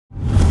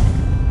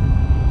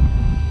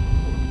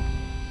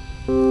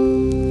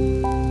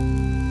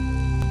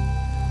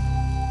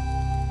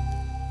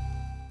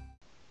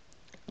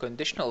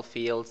Conditional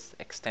fields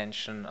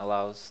extension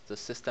allows the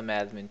system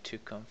admin to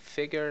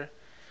configure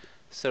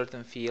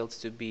certain fields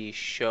to be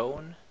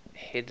shown,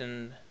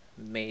 hidden,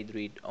 made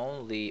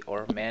read-only,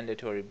 or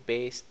mandatory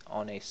based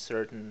on a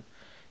certain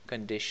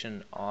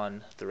condition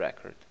on the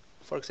record.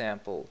 For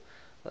example,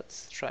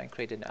 let's try and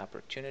create an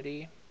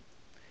opportunity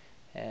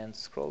and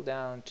scroll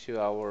down to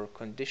our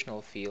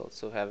conditional field.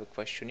 So we have a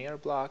questionnaire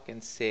block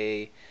and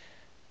say,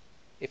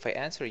 if I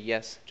answer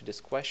yes to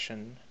this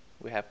question,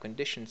 we have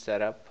conditions set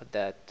up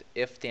that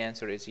if the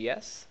answer is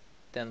yes,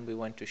 then we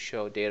want to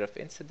show date of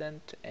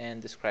incident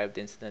and describe the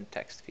incident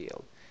text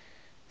field.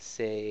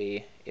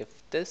 Say if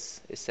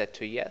this is set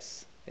to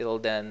yes, it'll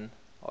then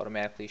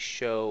automatically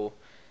show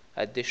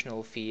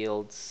additional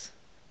fields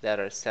that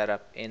are set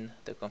up in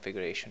the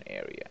configuration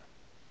area.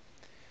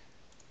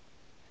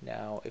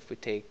 Now if we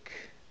take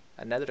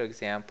another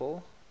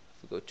example,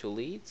 if we go to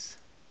leads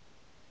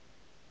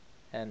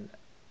and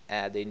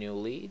add a new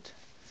lead,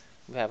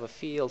 we have a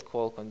field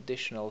called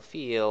conditional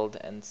field,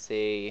 and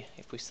say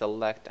if we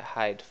select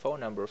hide phone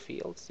number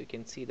fields, you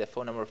can see the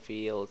phone number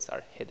fields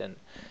are hidden.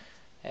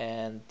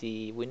 And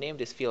we named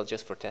this field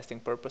just for testing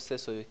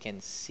purposes, so you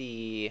can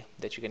see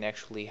that you can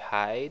actually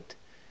hide,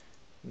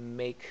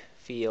 make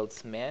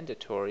fields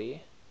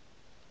mandatory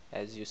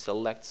as you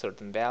select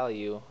certain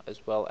value, as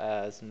well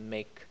as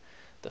make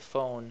the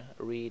phone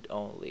read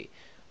only.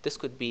 This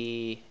could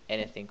be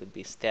anything, could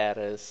be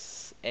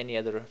status, any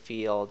other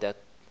field that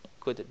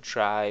could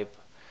drive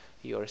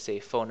your, say,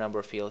 phone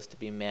number fields to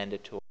be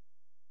mandatory.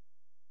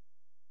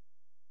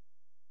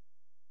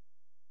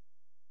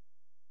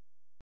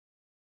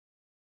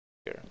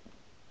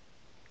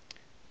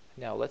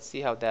 Now let's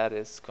see how that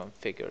is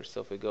configured. So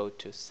if we go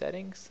to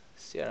settings,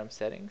 CRM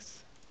settings,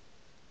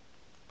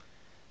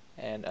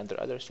 and under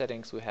other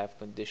settings we have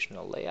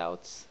conditional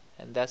layouts,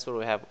 and that's where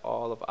we have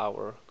all of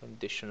our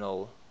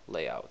conditional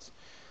layouts.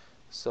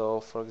 So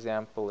for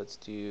example, let's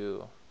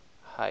do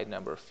hide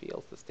number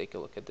fields. Let's take a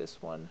look at this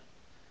one.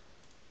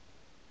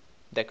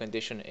 The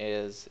condition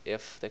is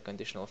if the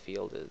conditional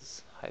field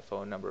is hide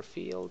phone number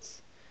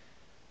fields,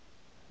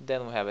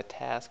 then we have a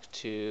task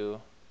to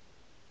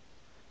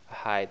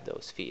hide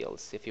those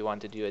fields. If you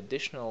want to do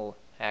additional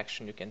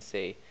action, you can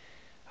say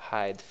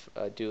hide,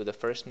 do the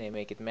first name,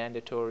 make it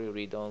mandatory,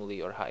 read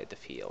only, or hide the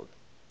field.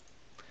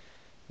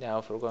 Now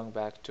if we're going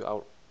back to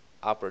our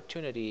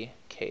opportunity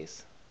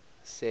case,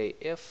 say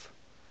if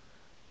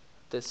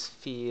this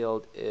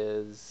field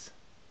is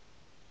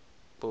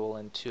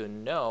boolean to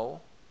no,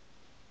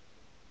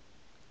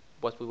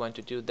 what we want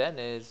to do then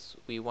is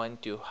we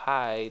want to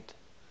hide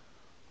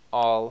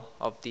all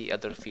of the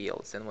other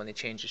fields, and when it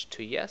changes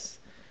to yes,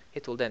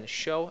 it will then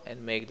show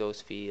and make those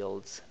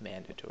fields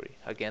mandatory.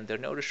 Again, there are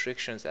no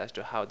restrictions as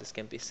to how this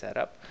can be set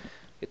up.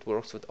 It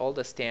works with all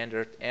the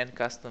standard and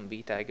custom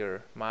VTiger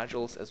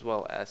modules as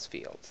well as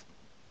fields.